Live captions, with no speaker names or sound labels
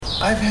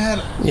I've had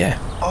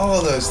all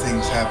of those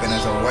things happen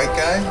as a white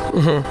guy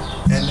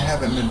and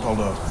haven't been pulled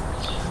over.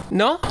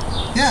 No?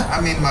 Yeah, I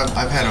mean,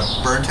 I've had a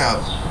burnt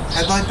out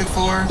headlight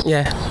before.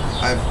 Yeah.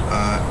 I've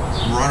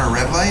run a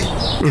red light.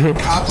 The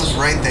cop was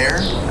right there.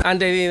 And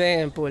they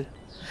didn't pull.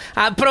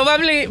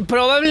 Probably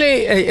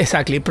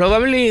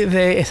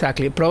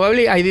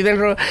I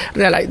didn't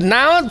realize.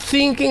 Now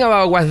thinking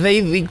about what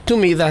they did to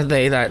me that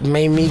day that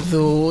made me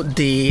do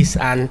this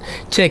and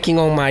checking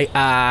on my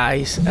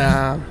eyes.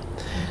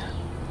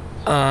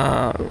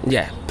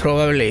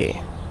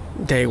 Probably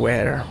they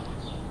were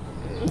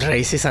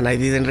racist and I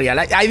didn't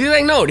realize. I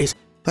didn't notice.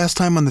 Last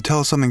time on the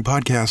Tell Us Something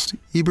podcast,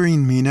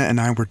 Ibrahim, Mina, and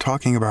I were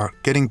talking about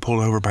getting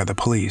pulled over by the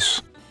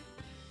police.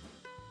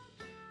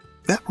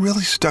 That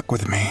really stuck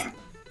with me.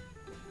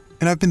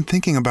 And I've been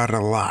thinking about it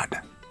a lot.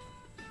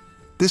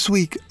 This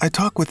week, I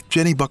talked with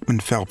Jenny Buckman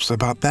Phelps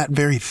about that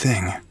very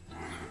thing.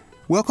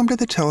 Welcome to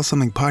the Tell Us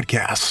Something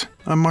podcast.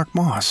 I'm Mark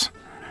Moss.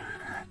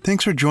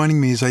 Thanks for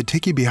joining me as I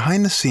take you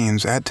behind the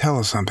scenes at Tell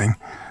Us Something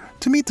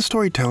to meet the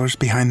storytellers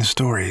behind the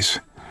stories.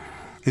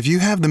 If you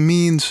have the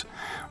means,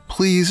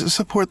 please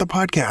support the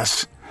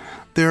podcast.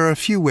 There are a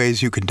few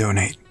ways you can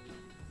donate.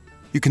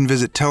 You can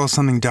visit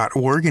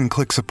tellussomething.org and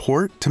click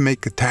support to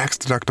make a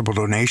tax-deductible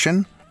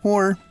donation,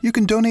 or you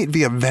can donate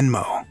via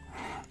Venmo.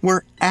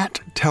 We're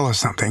at Tell Us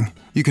Something.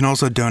 You can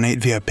also donate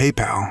via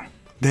PayPal.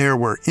 There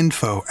we're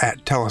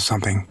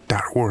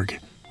info@tellussomething.org.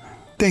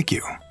 Thank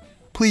you.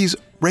 Please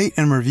rate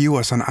and review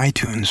us on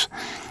iTunes.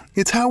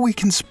 It's how we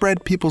can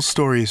spread people's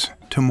stories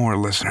to more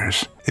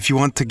listeners. If you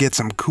want to get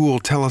some cool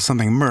Tell Us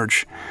Something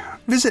merch,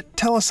 visit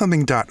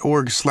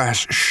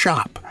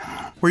tellussomething.org/shop,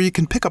 where you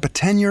can pick up a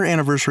 10-year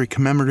anniversary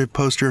commemorative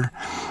poster,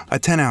 a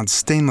 10-ounce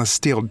stainless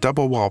steel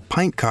double-wall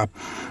pint cup,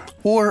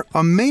 or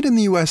a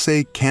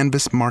made-in-the-USA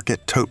canvas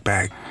market tote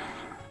bag.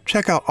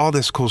 Check out all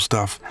this cool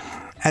stuff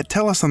at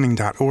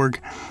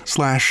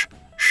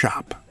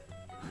tellussomething.org/shop.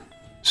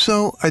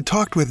 So, I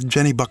talked with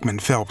Jenny Buckman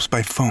Phelps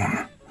by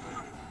phone.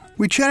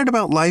 We chatted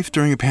about life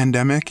during a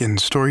pandemic and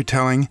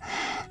storytelling,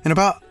 and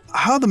about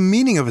how the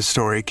meaning of a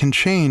story can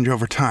change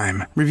over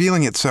time,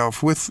 revealing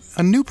itself with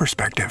a new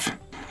perspective.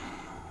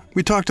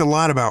 We talked a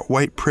lot about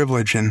white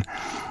privilege and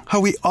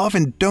how we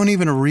often don't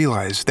even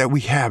realize that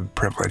we have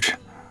privilege.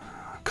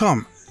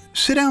 Come,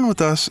 sit down with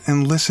us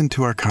and listen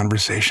to our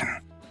conversation.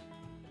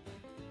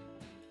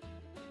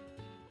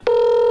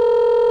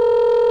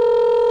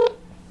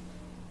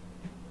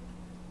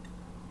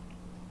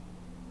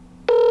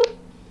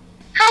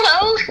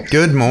 Hello.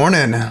 Good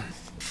morning.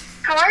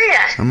 How are you?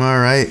 I'm all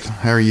right.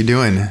 How are you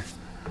doing?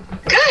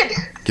 Good.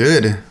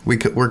 Good.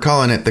 We're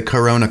calling it the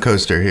Corona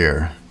Coaster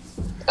here.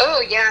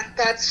 Oh, yeah,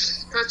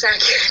 that's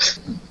accurate.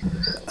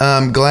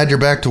 I'm glad you're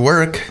back to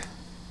work.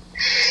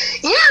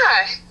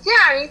 Yeah,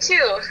 me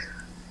too.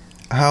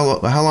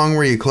 How long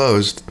were you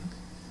closed?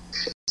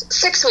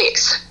 6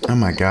 weeks. Oh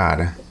my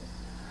God.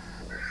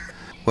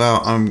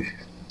 Well,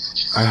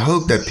 I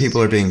hope that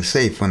people are being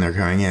safe when they're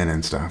coming in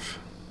and stuff.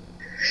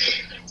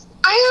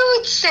 I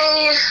would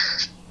say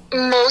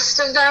most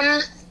of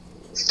them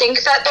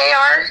think that they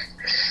are.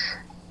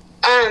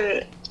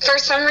 For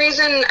some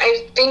reason,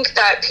 I think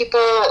that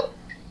people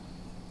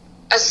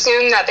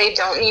assume that they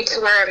don't need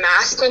to wear a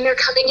mask when they're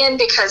coming in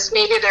because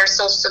maybe they're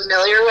so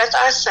familiar with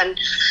us, and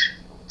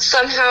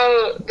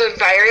somehow the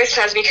virus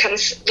has become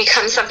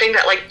something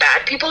that like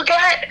bad people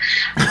get.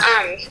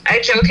 I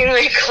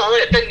jokingly call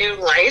it the new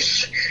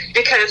lice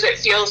because it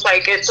feels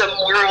like it's a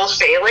moral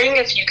failing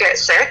if you get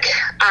sick.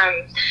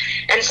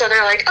 And so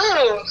they're like,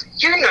 "Oh,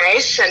 you're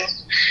nice and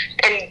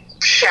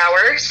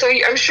shower, so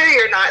I'm sure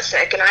you're not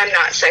sick and I'm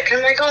not sick." And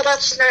I'm like, "Oh,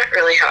 that's not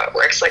really how it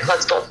works. Like,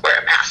 let's both wear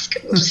a mask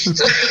and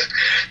just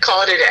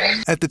call it a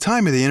day." At the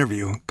time of the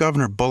interview,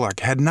 Governor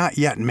Bullock had not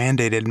yet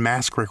mandated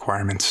mask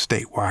requirements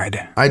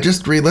statewide. I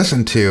just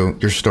re-listened to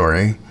your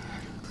story.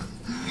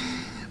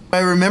 I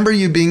remember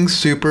you being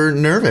super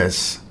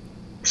nervous.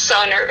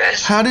 So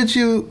nervous. How did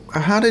you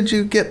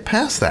get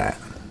past that?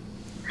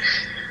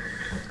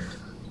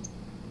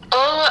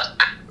 Oh,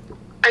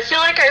 I feel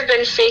like I've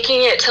been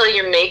faking it till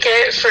you make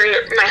it for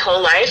my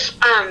whole life.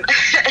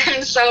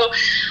 And so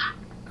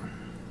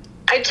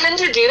I tend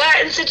to do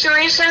that in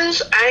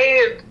situations.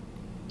 I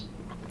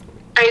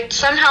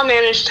somehow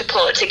managed to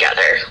pull it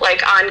together,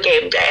 like on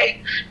game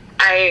day.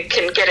 I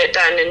can get it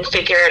done and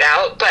figure it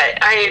out, but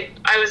I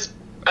was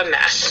a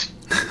mess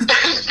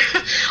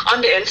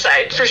on the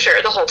inside for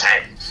sure the whole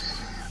time.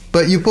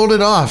 But you pulled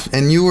it off,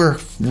 and you were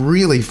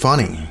really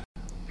funny.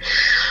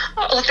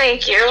 Oh,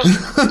 thank you.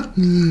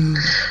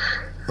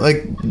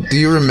 Like, do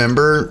you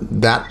remember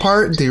that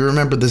part? Do you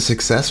remember the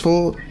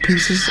successful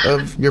pieces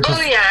of your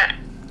Oh, yeah.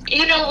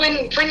 You know,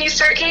 when you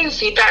start getting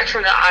feedback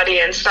from the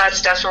audience,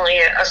 that's definitely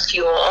a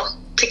fuel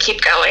to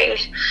keep going.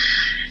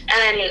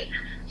 And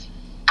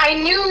I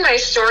knew my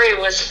story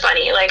was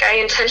funny. Like, I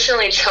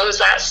intentionally chose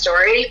that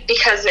story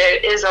because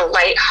it is a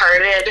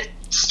lighthearted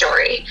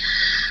story.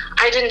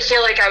 I didn't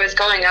feel like I was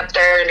going up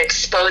there and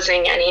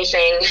exposing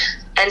anything.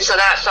 And so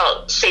that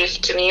felt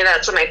safe to me.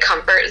 That's my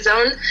comfort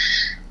zone.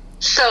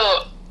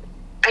 So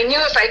I knew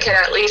if I could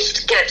at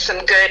least get some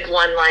good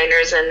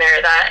one-liners in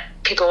there that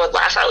people would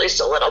laugh at least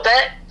a little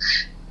bit.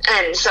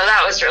 And so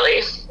that was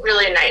really,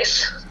 really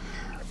nice.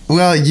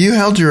 Well, you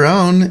held your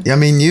own. I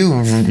mean,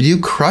 you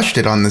crushed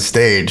it on the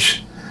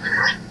stage.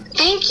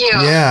 Thank you.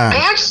 Yeah.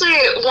 I actually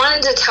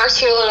wanted to talk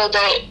to you a little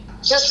bit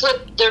just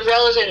with the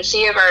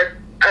relevancy of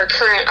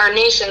our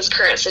nation's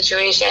current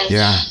situation.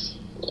 Yeah.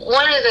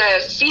 One of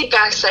the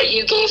feedbacks that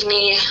you gave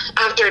me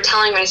after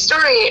telling my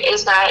story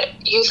is that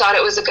you thought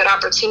it was a good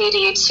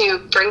opportunity to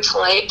bring to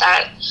light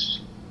that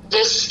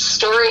this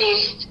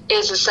story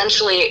is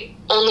essentially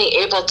only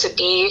able to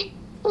be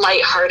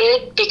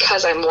lighthearted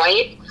because I'm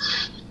white.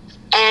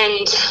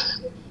 And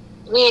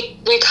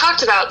we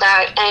talked about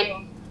that,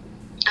 and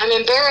I'm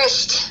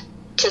embarrassed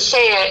to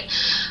say it,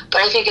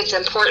 but I think it's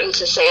important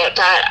to say it,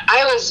 that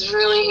I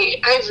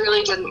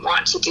really didn't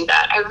want to do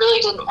that. I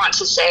really didn't want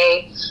to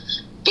say,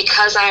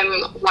 because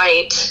I'm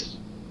white,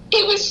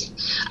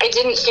 I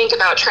didn't think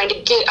about trying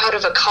to get out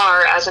of a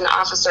car as an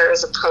officer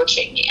is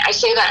approaching me. I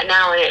say that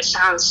now and it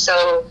sounds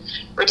so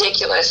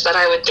ridiculous that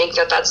I would think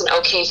that that's an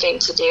okay thing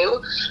to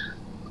do,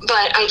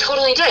 but I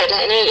totally did,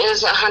 and it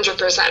is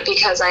 100%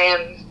 because I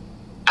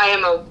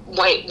am a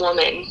white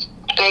woman.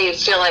 I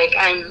feel like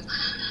I'm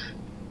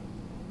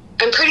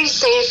pretty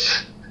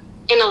safe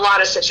in a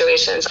lot of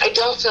situations. I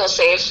don't feel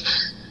safe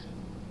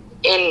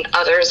in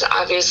others,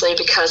 obviously,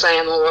 because I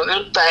am a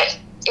woman, but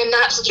in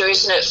that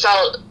situation, it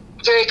felt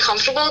very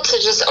comfortable to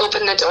just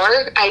open the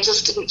door. I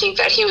just didn't think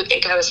that he would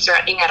think I was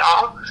threatening at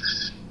all.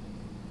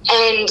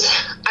 And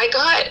I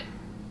got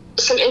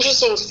some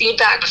interesting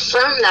feedback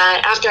from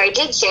that after I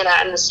did say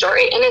that in the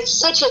story. And it's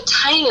such a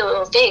tiny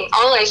little thing.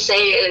 All I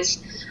say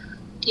is,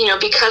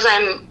 because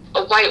I'm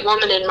a white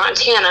woman in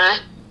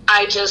Montana,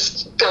 I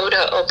just go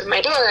to open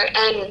my door.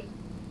 And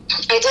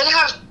I did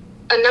have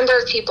a number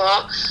of people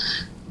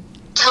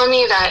tell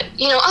me that,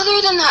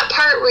 other than that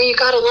part where you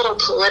got a little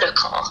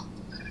political,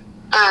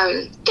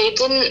 they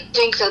didn't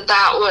think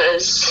that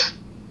was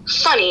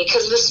funny,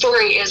 because the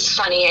story is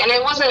funny, and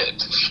it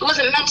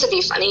wasn't meant to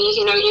be funny.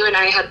 You and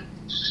I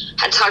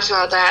had talked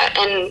about that,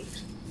 and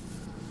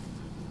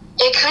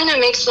it kind of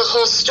makes the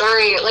whole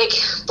story, like,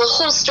 the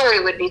whole story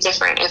would be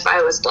different if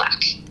I was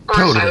black or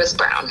Totally. if I was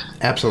brown.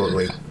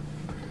 Absolutely.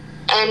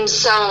 And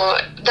so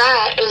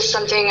that is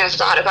something I've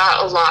thought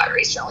about a lot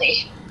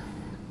recently.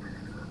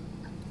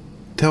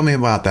 Tell me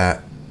about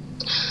that.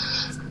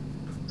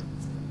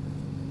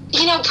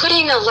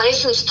 Putting a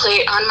license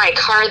plate on my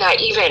car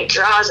that even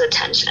draws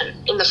attention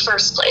in the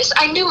first place.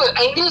 I knew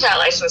that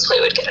license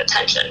plate would get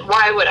attention.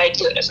 Why would I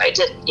do it if I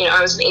didn't?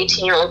 I was an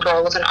 18-year-old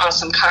girl with an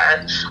awesome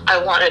car. I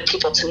wanted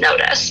people to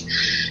notice.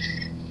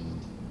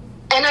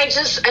 And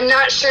I'm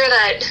not sure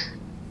that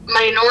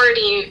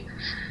minority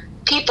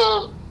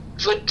people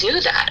would do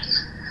that.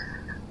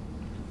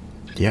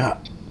 Yeah.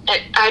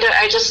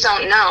 I just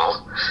don't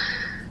know.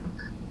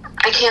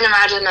 I can't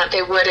imagine that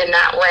they would in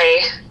that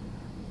way.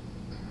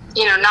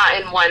 Not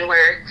in one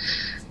where,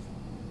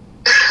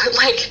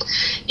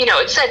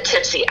 it said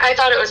tipsy. I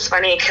thought it was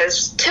funny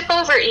because tip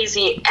over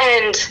easy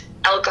and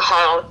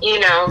alcohol,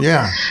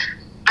 Yeah.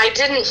 I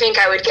didn't think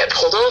I would get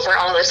pulled over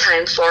all the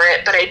time for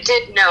it, but I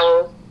did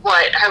know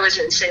what I was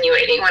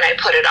insinuating when I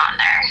put it on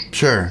there.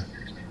 Sure.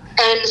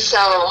 And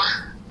so,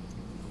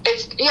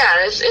 it's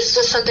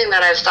just something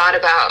that I've thought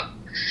about.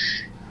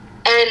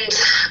 And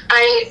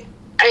I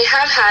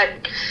have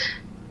had,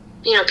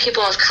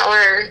 people of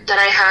color that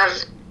I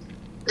have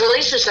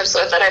relationships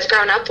with, that I've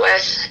grown up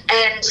with,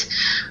 and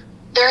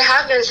there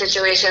have been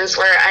situations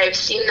where I've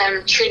seen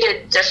them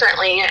treated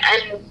differently,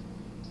 and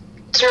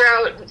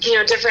throughout,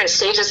 different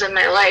stages of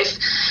my life,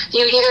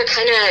 you either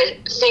kind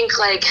of think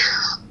like,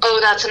 oh,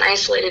 that's an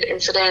isolated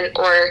incident,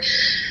 or,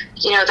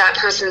 that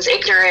person's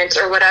ignorant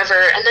or whatever,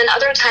 and then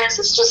other times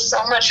it's just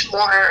so much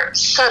more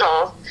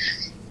subtle,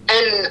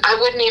 and I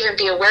wouldn't even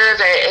be aware of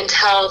it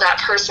until that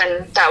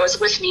person that was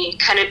with me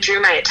kind of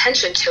drew my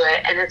attention to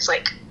it, and it's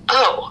like,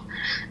 oh,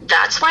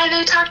 that's why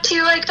they talk to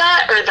you like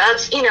that? Or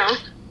that's, I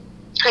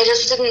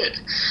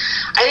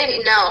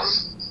didn't know.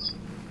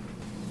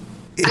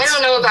 I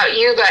don't know about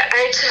you, but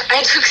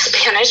I took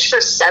Spanish for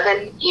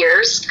 7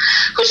 years,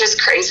 which is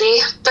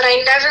crazy, but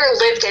I never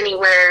lived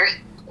anywhere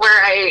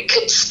where I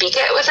could speak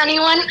it with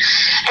anyone.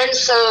 And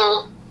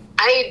so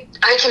I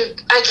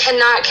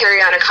cannot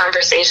carry on a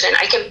conversation.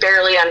 I can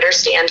barely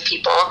understand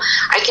people.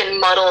 I can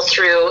muddle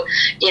through,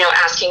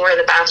 asking where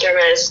the bathroom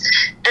is.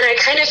 And I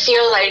kind of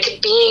feel like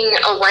being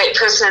a white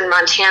person in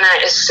Montana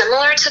is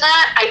similar to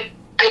that.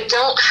 I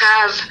don't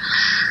have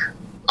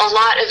a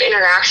lot of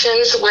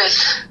interactions with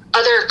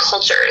other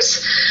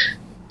cultures.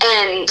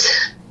 And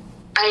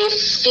I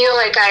feel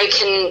like I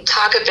can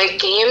talk a big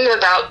game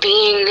about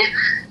being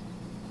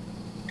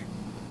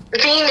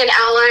an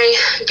ally,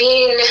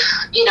 being,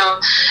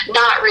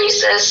 not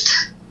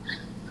racist.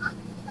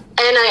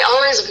 And I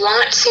always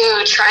want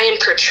to try and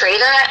portray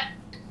that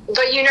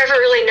but you never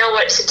really know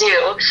what to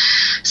do.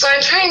 So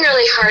I'm trying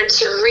really hard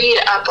to read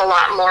up a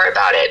lot more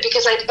about it,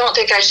 because I don't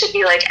think I should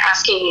be like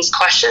asking these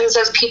questions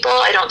of people.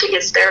 I don't think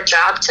it's their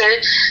job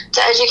to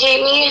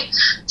educate me.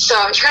 So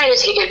I'm trying to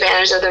take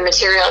advantage of the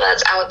material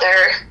that's out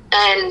there,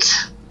 and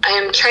I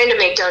am trying to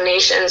make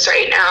donations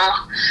right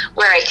now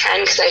where I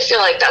can, because I feel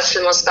like that's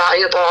the most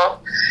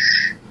valuable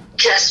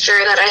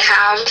gesture that I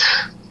have.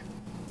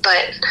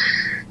 But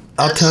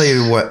I'll tell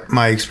you what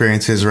my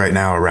experience is right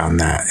now around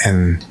that.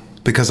 And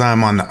because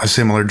I'm on a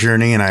similar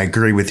journey, and I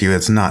agree with you,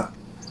 it's not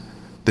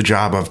the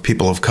job of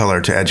people of color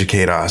to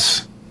educate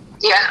us.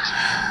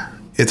 Yeah.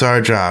 It's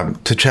our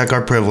job to check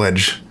our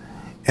privilege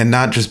and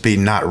not just be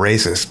not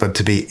racist, but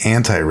to be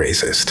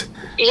anti-racist.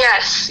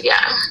 Yes,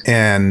 yeah.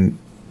 And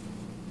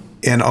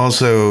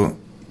also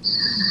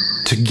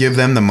to give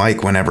them the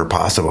mic whenever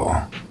possible.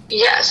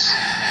 Yes.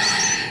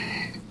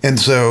 And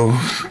so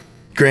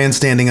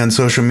grandstanding on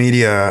social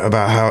media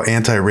about how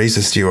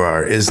anti-racist you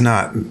are is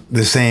not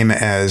the same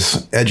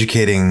as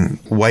educating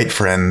white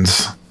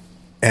friends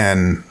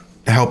and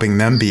helping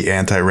them be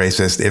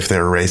anti-racist if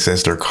they're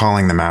racist, or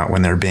calling them out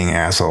when they're being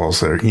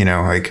assholes, or, you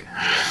know, like.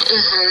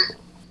 Mm-hmm.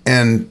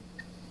 And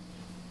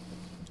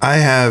I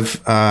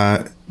have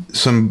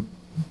some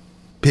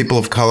people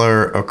of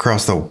color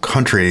across the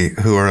country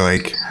who are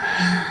like,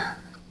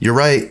 you're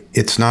right,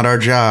 it's not our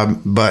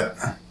job, but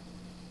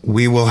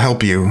we will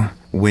help you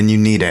when you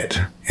need it.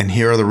 And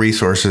here are the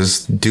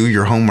resources. Do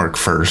your homework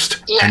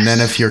first. Yes. And then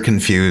if you're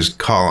confused,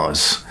 call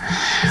us.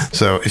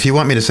 So if you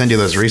want me to send you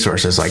those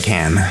resources, I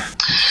can.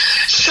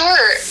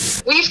 Sure.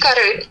 We've got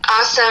an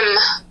awesome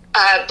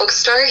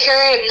bookstore here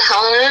in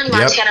Helena,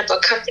 Montana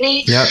Book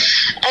Company. Yep.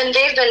 And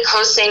they've been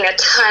posting a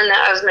ton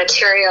of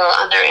material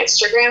on their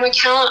Instagram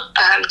account,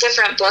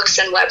 different books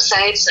and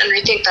websites. And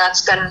I think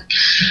that's been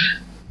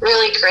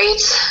really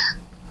great.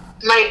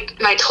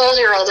 My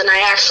 12-year-old and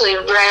I actually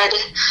read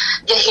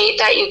The Hate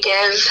That You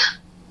Give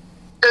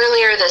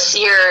earlier this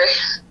year,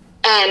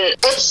 and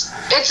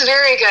it's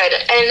very good,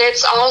 and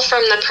it's all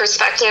from the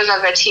perspective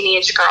of a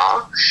teenage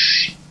girl.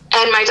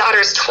 And my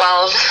daughter's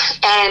 12,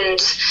 and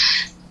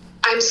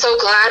I'm so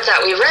glad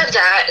that we read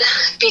that,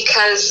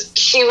 because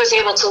she was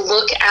able to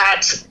look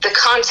at the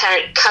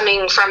content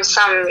coming from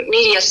some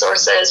media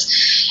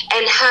sources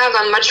and have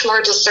a much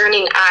more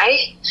discerning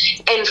eye,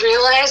 and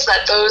realize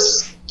that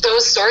those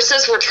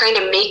sources were trying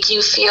to make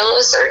you feel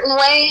a certain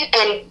way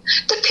and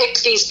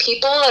depict these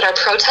people that are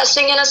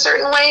protesting in a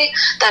certain way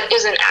that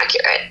isn't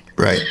accurate.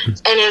 Right.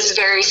 And is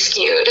very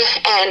skewed.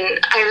 And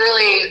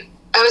I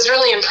was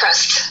really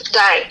impressed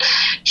that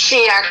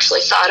she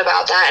actually thought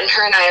about that, and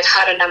her and I have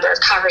had a number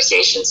of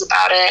conversations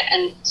about it.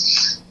 And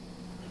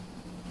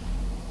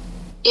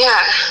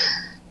yeah,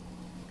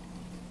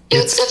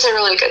 it's a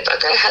really good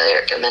book. I highly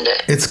recommend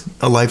it. It's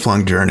a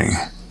lifelong journey.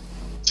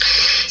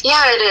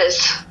 Yeah, it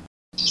is.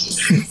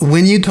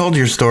 When you told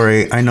your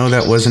story, I know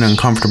that was an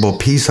uncomfortable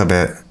piece of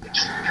it.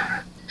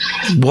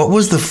 What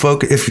was the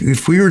focus?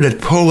 If we were to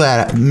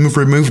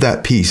remove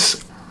that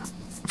piece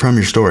from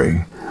your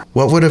story,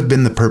 what would have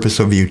been the purpose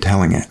of you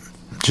telling it?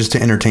 Just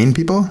to entertain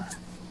people?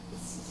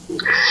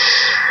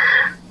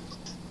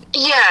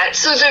 Yeah,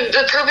 so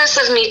the purpose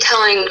of me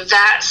telling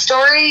that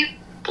story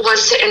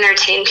was to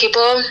entertain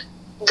people.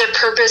 The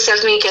purpose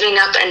of me getting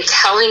up and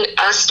telling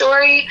a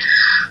story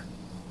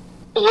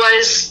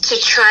was to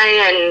try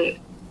and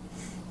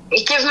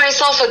give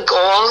myself a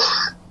goal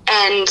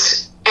and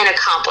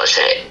accomplish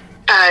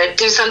it.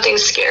 Do something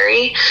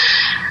scary.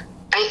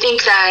 I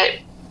think that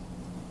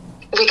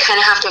we kind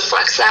of have to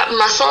flex that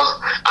muscle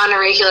on a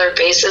regular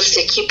basis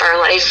to keep our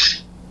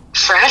life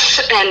fresh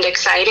and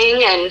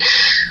exciting. And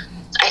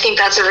I think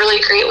that's a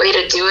really great way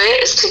to do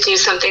it, is to do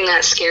something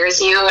that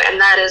scares you. And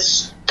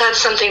that's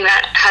something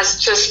that has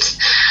just,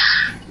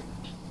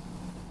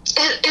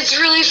 it's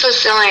really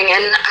fulfilling.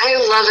 And I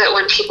love it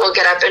when people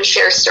get up and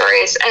share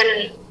stories.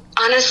 And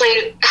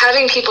honestly,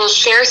 having people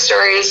share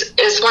stories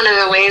is one of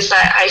the ways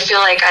that I feel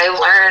like I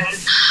learn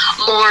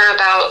more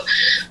about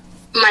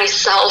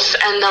myself,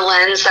 and the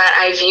lens that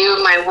I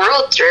view my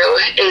world through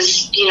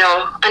is,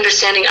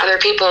 understanding other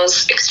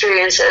people's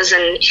experiences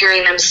and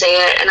hearing them say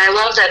it. And I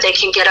love that they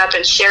can get up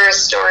and share a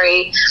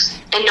story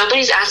and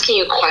nobody's asking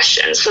you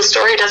questions. The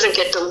story doesn't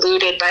get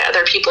diluted by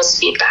other people's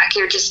feedback.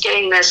 You're just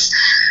getting this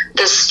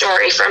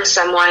story from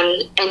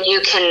someone, and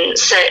you can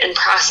sit and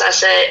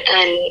process it.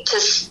 And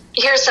to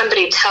hear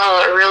somebody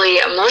tell a really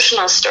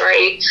emotional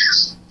story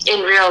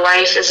in real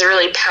life is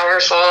really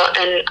powerful.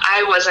 And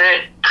I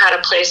wasn't at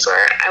a place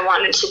where I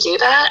wanted to do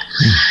that.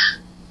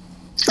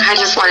 I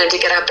just wanted to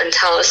get up and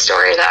tell a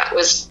story that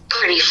was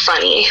pretty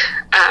funny.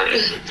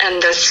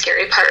 And the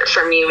scary part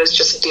for me was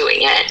just doing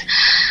it.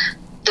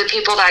 The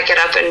people that get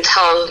up and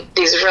tell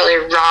these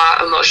really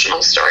raw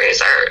emotional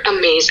stories are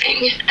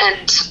amazing.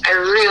 And I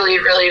really,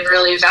 really,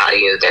 really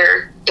value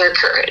their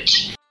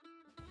courage.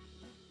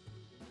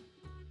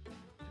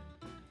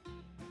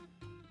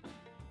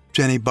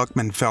 Jenny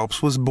Buckman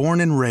Phelps was born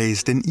and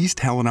raised in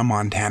East Helena,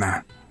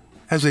 Montana.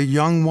 As a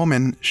young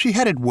woman, she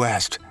headed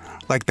west,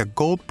 like the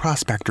gold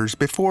prospectors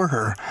before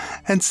her,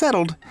 and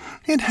settled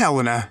in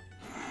Helena.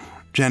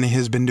 Jenny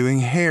has been doing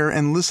hair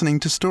and listening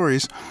to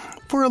stories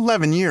for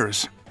 11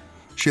 years.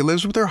 She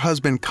lives with her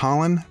husband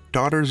Colin,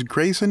 daughters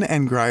Grayson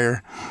and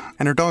Grier,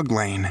 and her dog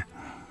Lane.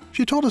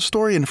 She told a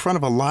story in front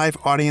of a live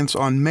audience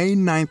on May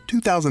 9,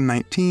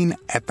 2019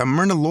 at the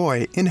Myrna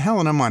Loy in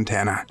Helena,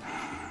 Montana.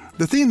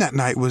 The theme that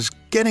night was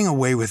getting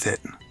away with it.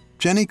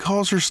 Jenny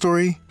calls her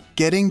story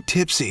Getting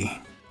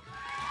Tipsy.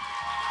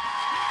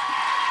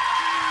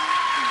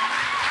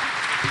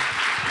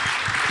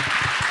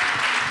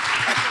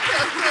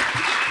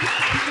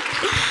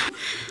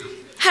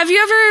 Have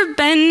you ever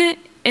been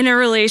in a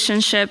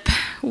relationship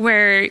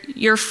where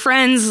your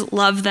friends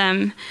love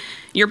them,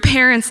 your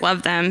parents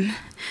love them,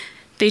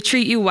 they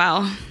treat you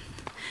well,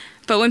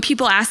 but when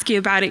people ask you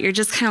about it, you're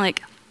just kind of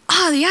like,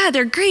 oh yeah,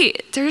 they're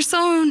great, they're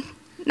so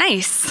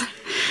nice.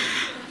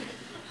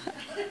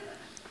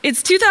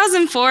 It's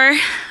 2004,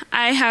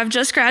 I have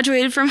just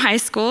graduated from high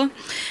school,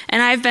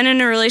 and I've been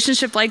in a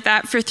relationship like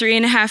that for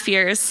 3.5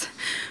 years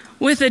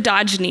with a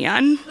Dodge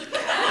Neon.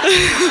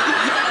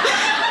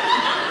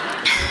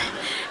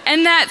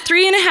 And that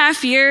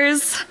 3.5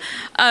 years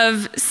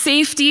of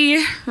safety,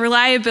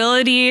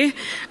 reliability,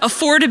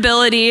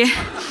 affordability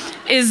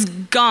is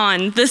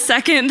gone the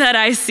second that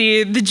I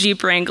see the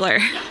Jeep Wrangler.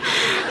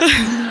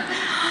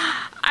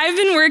 I've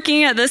been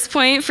working at this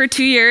point for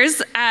 2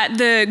 years at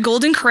the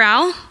Golden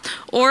Corral,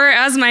 or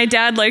as my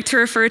dad liked to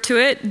refer to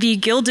it, the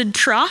Gilded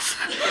Trough.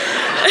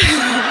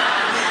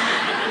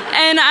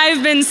 And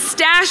I've been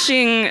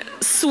stashing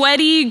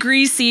sweaty,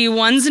 greasy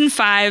 1s and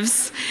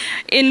 5s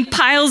in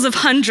piles of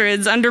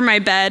hundreds under my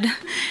bed.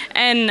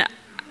 And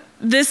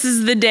this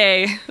is the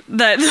day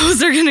that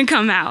those are gonna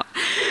come out.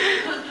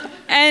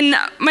 And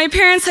my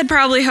parents had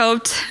probably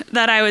hoped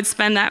that I would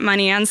spend that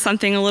money on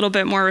something a little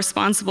bit more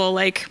responsible,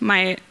 like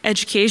my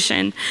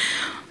education.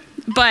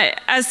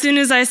 But as soon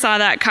as I saw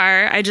that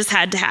car, I just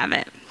had to have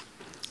it.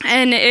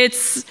 And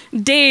it's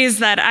days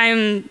that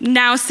I'm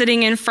now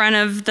sitting in front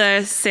of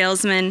the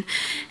salesman,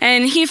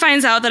 and he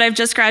finds out that I've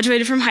just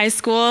graduated from high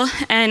school,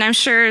 and I'm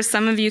sure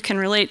some of you can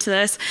relate to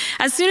this.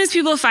 As soon as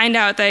people find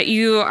out that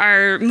you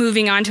are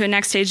moving on to a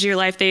next stage of your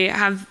life, they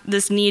have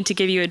this need to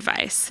give you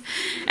advice.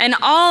 And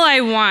all I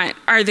want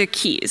are the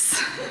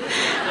keys.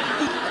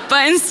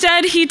 But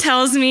instead, he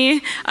tells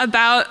me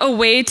about a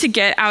way to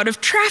get out of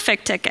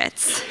traffic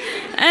tickets.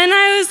 And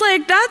I was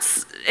like,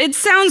 it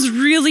sounds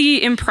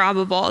really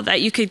improbable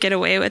that you could get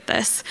away with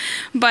this,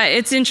 but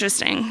it's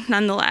interesting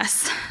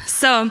nonetheless.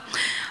 So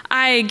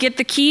I get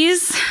the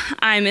keys,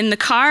 I'm in the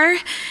car,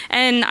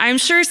 and I'm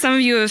sure some of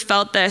you have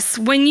felt this.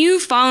 When you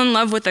fall in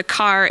love with a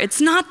car,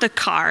 it's not the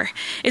car,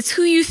 it's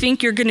who you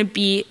think you're gonna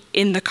be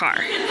in the car.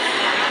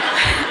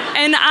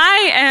 And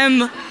I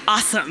am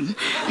awesome.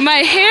 My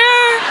hair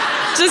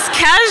just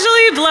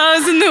casually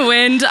blows in the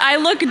wind. I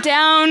look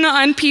down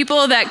on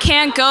people that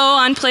can't go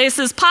on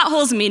places.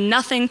 Potholes mean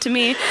nothing to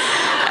me.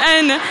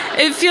 And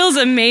it feels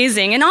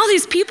amazing. And all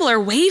these people are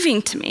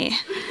waving to me.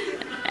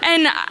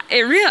 And I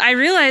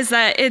realized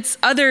that it's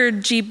other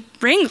Jeep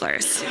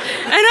Wranglers.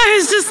 And I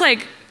was just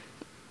like,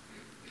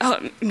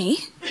 oh, me?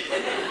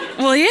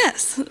 Well,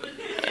 yes.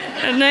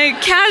 And I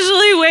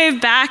casually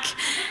wave back,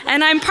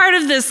 and I'm part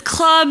of this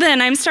club,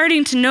 and I'm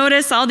starting to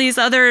notice all these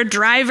other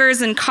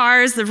drivers and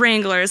cars, the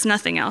Wranglers,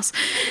 nothing else.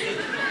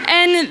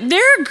 And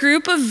they're a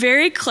group of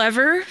very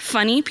clever,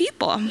 funny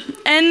people.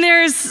 And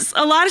there's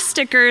a lot of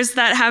stickers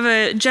that have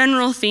a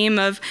general theme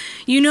of,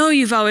 you know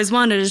you've always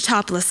wanted a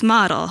topless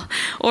model,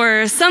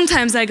 or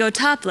sometimes I go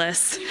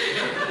topless.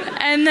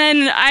 And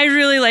then I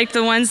really like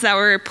the ones that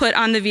were put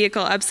on the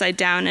vehicle upside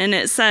down, and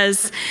it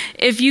says,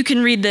 if you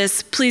can read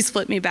this, please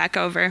flip me back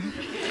over.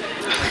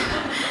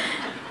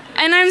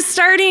 And I'm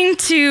starting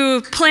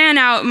to plan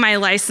out my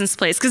license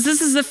plates, because this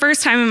is the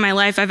first time in my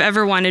life I've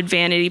ever wanted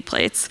vanity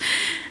plates.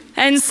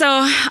 And so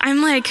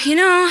I'm like,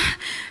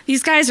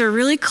 these guys are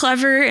really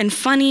clever and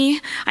funny.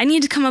 I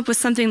need to come up with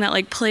something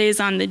that plays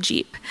on the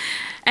Jeep.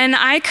 And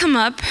I come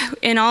up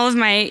in all of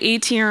my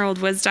 18-year-old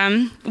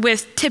wisdom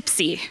with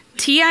Tipsy,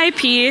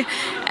 Tipsee,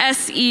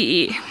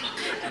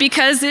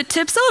 because it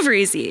tips over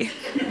easy,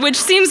 which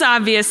seems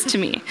obvious to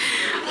me.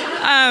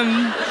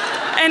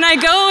 And I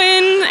go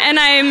in and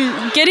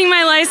I'm getting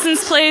my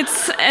license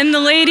plates, and the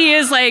lady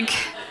is like,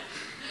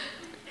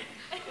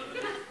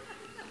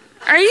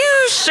 are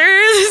you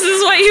sure this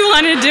is what you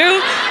want to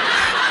do?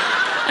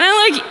 And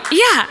I'm like,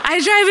 yeah, I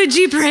drive a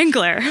Jeep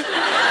Wrangler.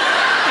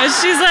 And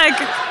she's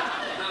like,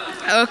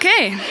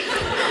 okay.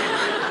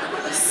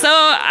 So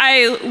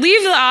I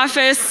leave the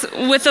office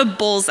with a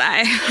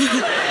bullseye, and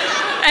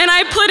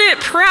I put it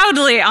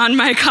proudly on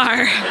my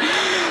car.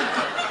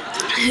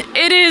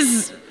 It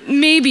is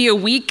maybe a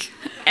week,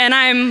 and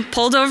I'm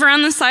pulled over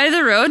on the side of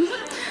the road.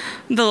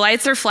 The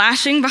lights are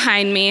flashing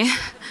behind me,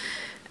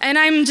 and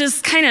I'm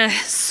just kind of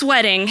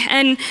sweating.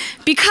 And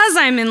because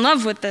I'm in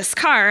love with this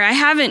car, I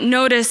haven't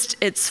noticed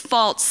its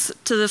faults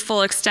to the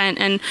full extent.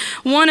 And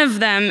one of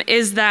them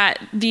is that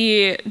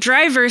the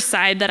driver's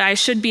side that I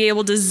should be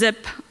able to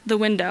unzip the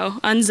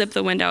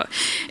window,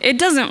 it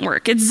doesn't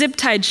work. It's zip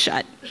tied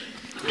shut.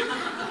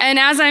 And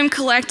as I'm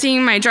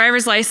collecting my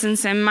driver's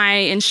license and my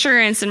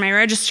insurance and my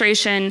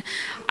registration,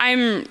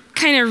 I'm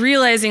kind of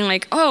realizing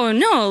like, oh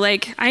no,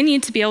 like I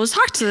need to be able to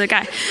talk to the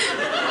guy.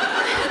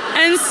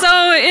 And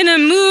so in a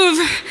move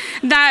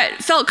that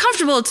felt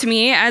comfortable to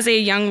me as a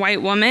young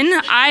white woman,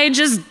 I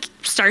just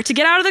start to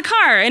get out of the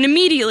car, and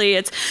immediately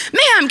it's,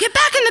 ma'am, get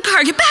back in the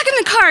car, get back in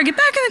the car, get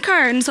back in the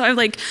car. And so I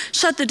like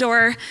shut the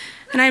door,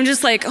 and I'm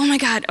just like, oh my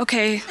God,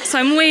 okay. So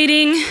I'm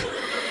waiting,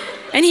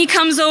 and he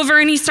comes over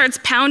and he starts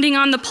pounding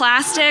on the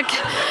plastic,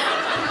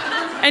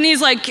 and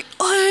he's like,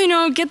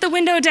 oh, get the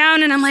window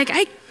down. And I'm like,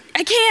 I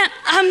can't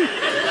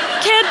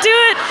do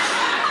it.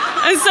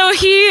 And so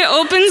he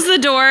opens the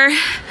door,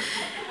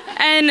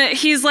 and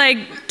he's like,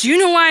 do you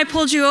know why I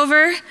pulled you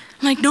over?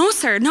 I'm like, no,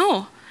 sir,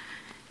 no.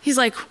 He's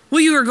like,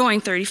 well, you were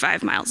going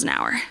 35 miles an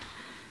hour.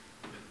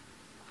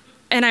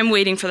 And I'm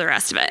waiting for the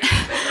rest of it.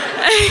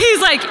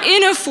 He's like,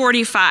 in a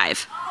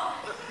 45.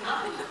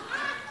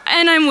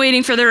 And I'm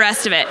waiting for the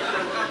rest of it.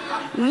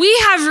 We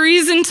have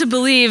reason to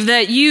believe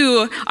that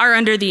you are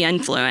under the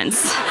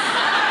influence.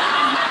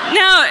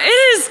 Now,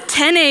 it is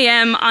 10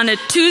 a.m. on a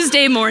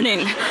Tuesday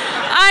morning.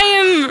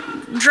 I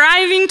am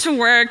driving to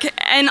work,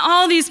 and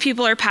all these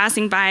people are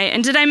passing by.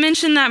 And did I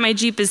mention that my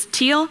Jeep is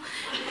teal?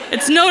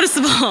 It's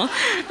noticeable.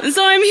 And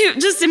so I'm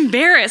just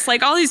embarrassed.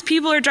 Like, all these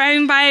people are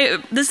driving by.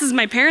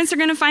 My parents are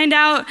going to find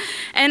out.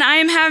 And I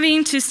am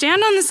having to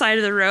stand on the side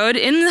of the road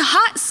in the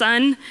hot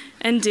sun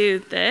and do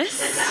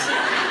this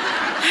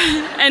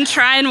and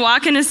try and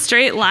walk in a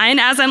straight line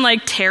as I'm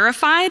like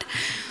terrified.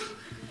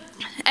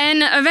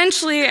 And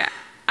eventually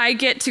I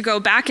get to go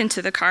back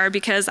into the car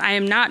because I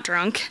am not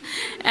drunk,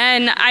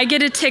 and I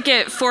get a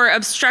ticket for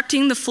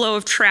obstructing the flow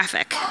of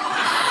traffic.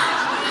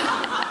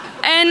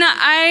 And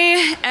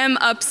I am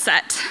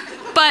upset.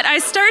 But I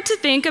start to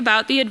think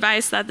about the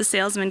advice that the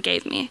salesman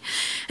gave me.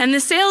 And the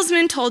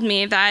salesman told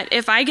me that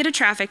if I get a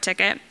traffic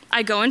ticket,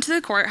 I go into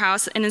the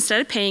courthouse, and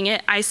instead of paying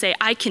it, I say,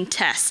 I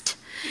contest.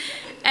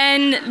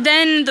 And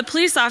then the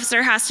police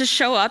officer has to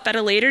show up at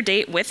a later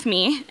date with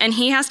me, and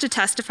he has to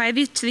testify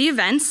to the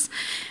events.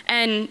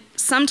 And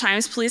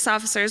sometimes police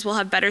officers will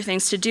have better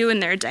things to do in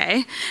their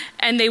day,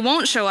 and they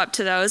won't show up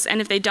to those,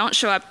 and if they don't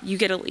show up, you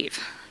get to leave.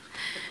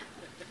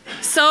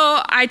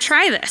 So I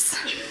try this,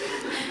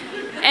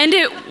 and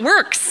it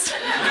works. And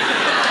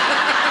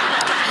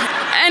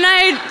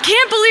I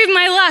can't believe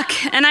my luck,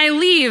 and I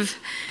leave.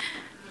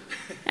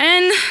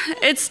 And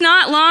it's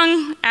not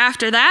long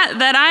after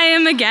that I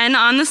am again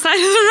on the side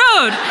of the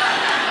road.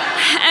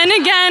 And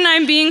again,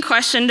 I'm being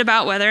questioned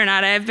about whether or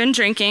not I have been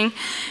drinking.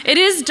 It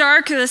is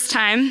dark this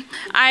time.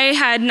 I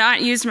had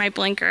not used my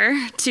blinker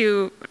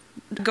to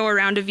go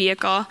around a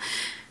vehicle.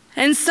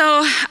 And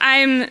so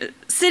I'm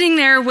sitting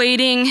there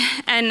waiting,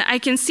 and I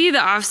can see the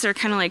officer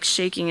kind of like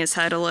shaking his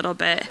head a little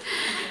bit.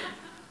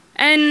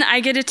 And I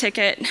get a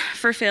ticket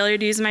for failure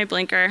to use my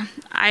blinker.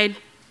 I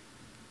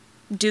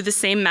do the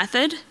same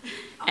method,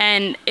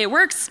 and it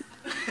works.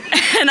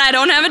 And I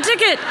don't have a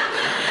ticket.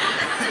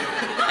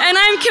 And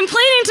I'm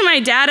complaining to my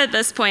dad at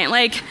this point,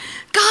 like,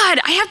 God,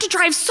 I have to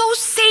drive so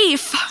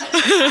safe.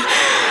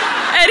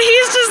 And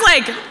he's just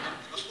like,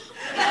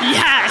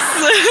 yes,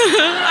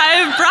 I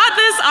have brought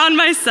this on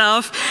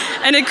myself,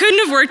 and it couldn't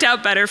have worked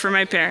out better for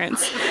my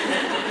parents.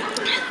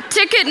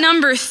 Ticket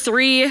number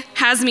 3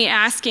 has me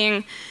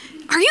asking,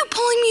 are you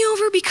pulling me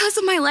over because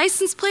of my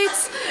license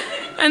plates?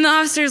 And the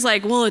officer's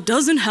like, well, it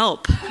doesn't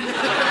help.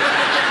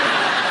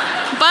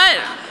 But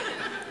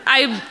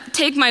I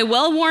take my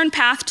well-worn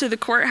path to the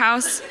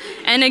courthouse,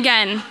 and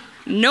again,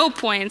 no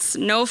points,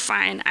 no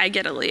fine, I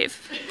get to leave.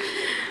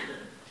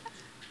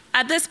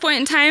 At this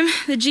point in time,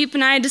 the Jeep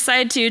and I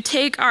decide to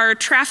take our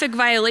traffic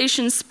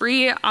violation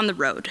spree on the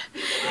road.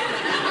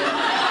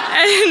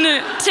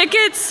 And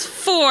ticket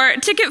 4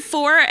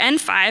 and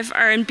 5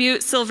 are in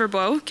Butte, Silver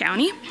Bow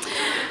County.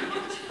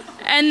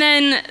 And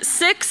then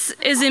 6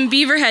 is in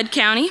Beaverhead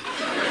County.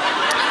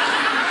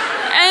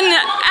 And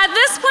at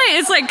this point,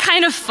 it's like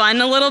kind of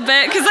fun a little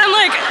bit, because I'm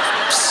like,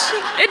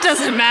 it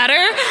doesn't matter,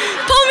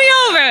 pull me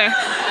over.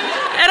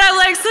 And I'm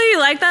like, so you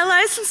like that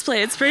license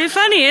plate? It's pretty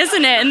funny,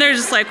 isn't it? And they're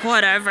just like,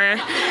 whatever.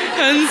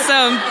 And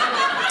so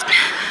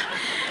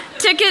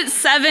ticket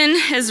 7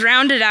 is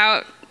rounded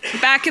out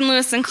back in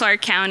Lewis and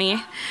Clark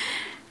County.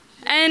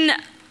 And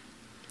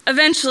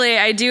eventually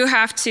I do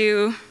have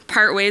to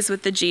part ways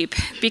with the Jeep,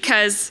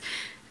 because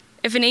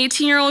if an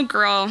 18-year-old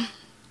girl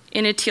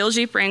in a teal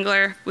Jeep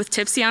Wrangler with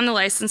Tipsy on the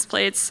license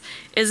plates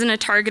isn't a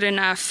target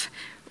enough,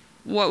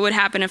 what would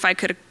happen if I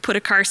could have put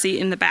a car seat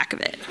in the back of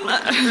it?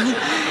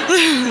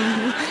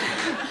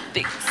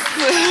 Thanks.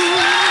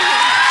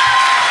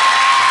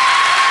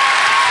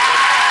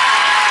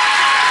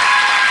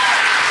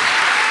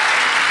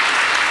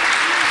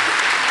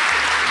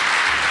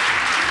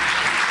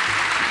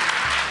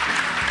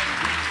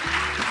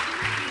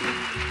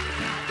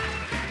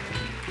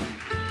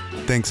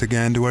 Thanks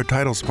again to our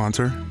title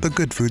sponsor, The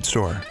Good Food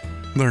Store.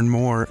 Learn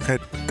more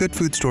at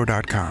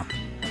goodfoodstore.com.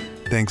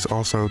 Thanks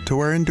also to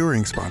our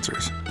enduring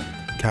sponsors,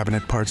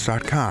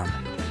 CabinetParts.com,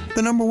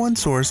 the #1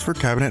 source for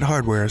cabinet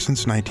hardware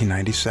since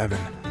 1997.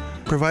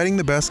 providing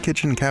the best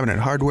kitchen cabinet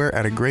hardware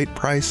at a great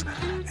price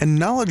and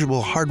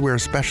knowledgeable hardware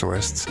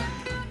specialists,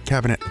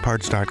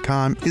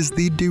 CabinetParts.com is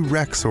the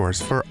direct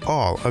source for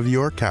all of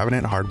your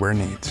cabinet hardware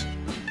needs.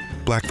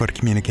 Blackfoot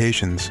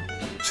Communications.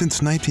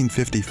 Since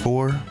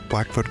 1954,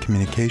 Blackfoot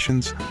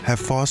Communications have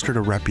fostered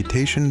a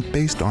reputation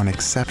based on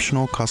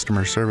exceptional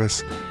customer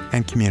service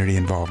and community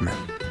involvement.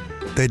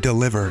 They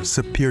deliver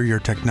superior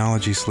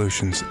technology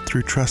solutions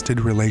through trusted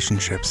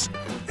relationships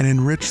and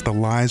enrich the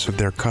lives of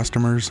their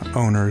customers,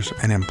 owners,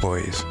 and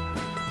employees.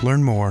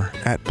 Learn more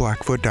at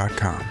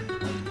Blackfoot.com.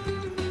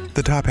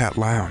 The Top Hat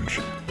Lounge.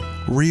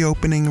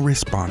 Reopening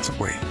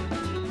responsibly.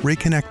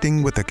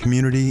 Reconnecting with the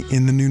community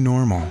in the new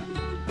normal.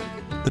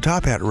 The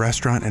Top Hat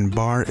Restaurant and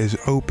Bar is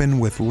open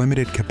with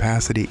limited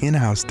capacity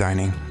in-house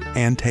dining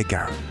and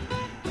takeout.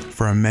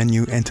 For a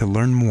menu and to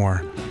learn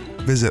more,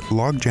 visit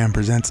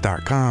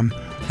logjampresents.com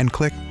and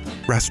click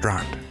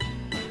Restaurant.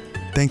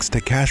 Thanks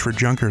to Cash for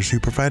Junkers who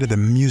provided the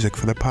music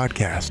for the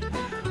podcast.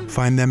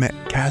 Find them at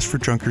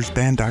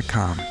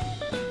cashforjunkersband.com.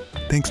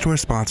 Thanks to our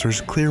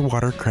sponsors,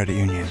 Clearwater Credit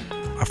Union,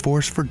 a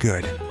force for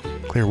good,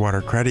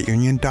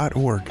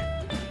 clearwatercreditunion.org,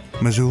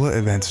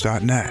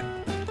 MissoulaEvents.net.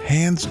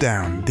 Hands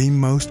down, the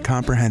most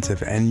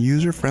comprehensive and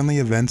user-friendly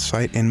events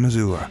site in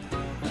Missoula.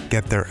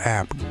 Get their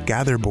app,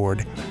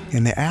 Gatherboard,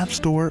 in the App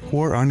Store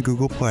or on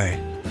Google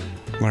Play.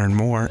 Learn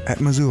more at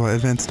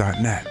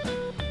MissoulaEvents.net.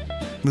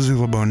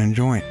 Missoula Bone and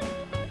Joint,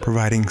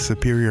 providing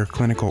superior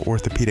clinical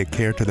orthopedic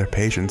care to their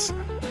patients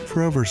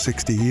for over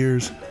 60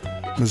 years.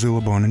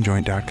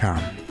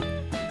 MissoulaBoneandJoint.com.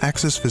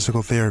 Access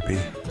Physical Therapy,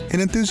 an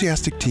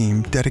enthusiastic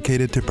team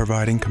dedicated to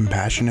providing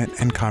compassionate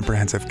and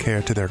comprehensive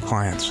care to their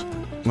clients.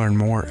 Learn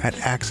more at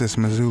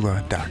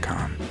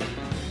accessmissoula.com.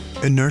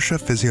 Inertia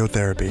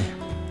Physiotherapy.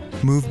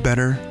 Move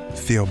better,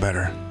 feel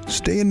better.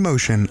 Stay in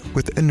motion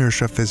with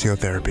Inertia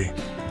Physiotherapy.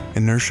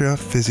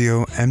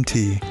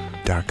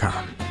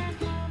 InertiaPhysioMT.com.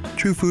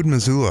 True Food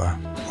Missoula,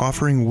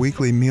 offering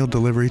weekly meal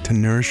delivery to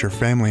nourish your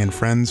family and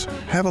friends.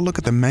 Have a look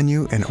at the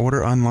menu and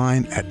order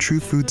online at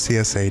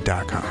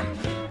truefoodcsa.com.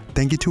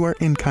 Thank you to our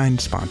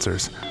in-kind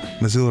sponsors,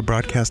 Missoula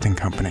Broadcasting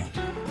Company.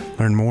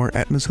 Learn more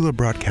at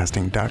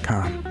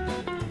MissoulaBroadcasting.com.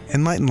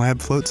 Enlighten Lab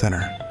Float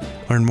Center.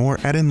 Learn more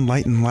at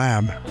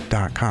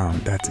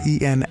enlightenlab.com. That's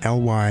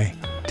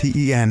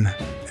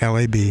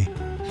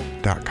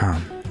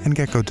ENLYTENLAB.com. And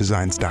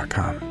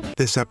geckodesigns.com.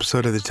 This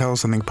episode of the Tell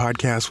Us Something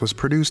podcast was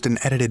produced and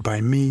edited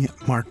by me,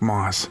 Mark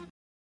Moss.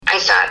 I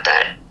thought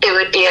that it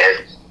would be a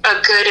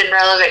good and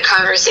relevant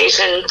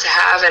conversation to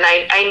have, and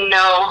I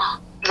know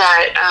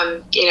that,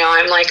 I'm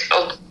like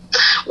a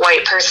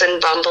white person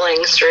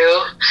bumbling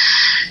through,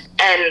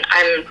 and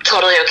I'm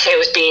totally okay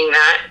with being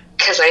that.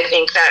 Because I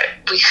think that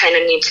we kind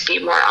of need to be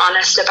more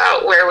honest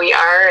about where we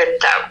are and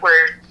that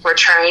we're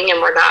trying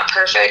and we're not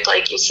perfect,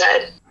 like you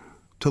said.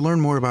 To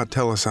learn more about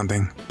Tell Us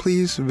Something,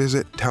 please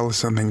visit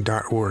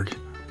tellussomething.org.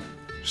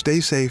 Stay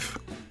safe,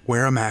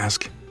 wear a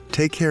mask,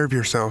 take care of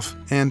yourself,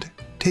 and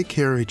take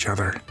care of each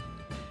other.